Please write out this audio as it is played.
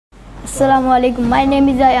Assalamualaikum. My name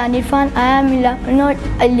is Ayan Irfan. I am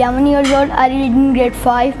 11 years old. I read in grade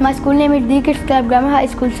 5. My school name is The Kids Club Grammar High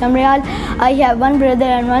School, Sambrial. I have one brother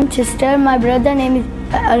and one sister. My brother name is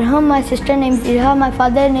Arham. My sister name is Irha. My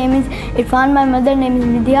father name is Irfan. My mother name is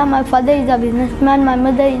Vidya. My father is a businessman. My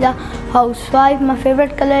mother is a housewife. My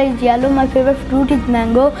favorite color is yellow. My favorite fruit is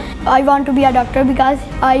mango. I want to be a doctor because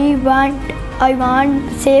I want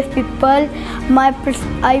to save people.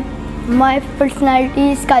 My personality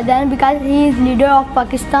is Kaidan because he is leader of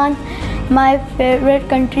Pakistan. My favorite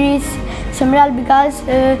country is Sambrial because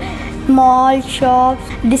mall, shops.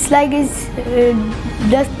 Dislike is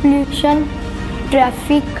dust pollution,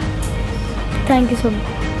 traffic. Thank you so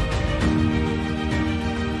much.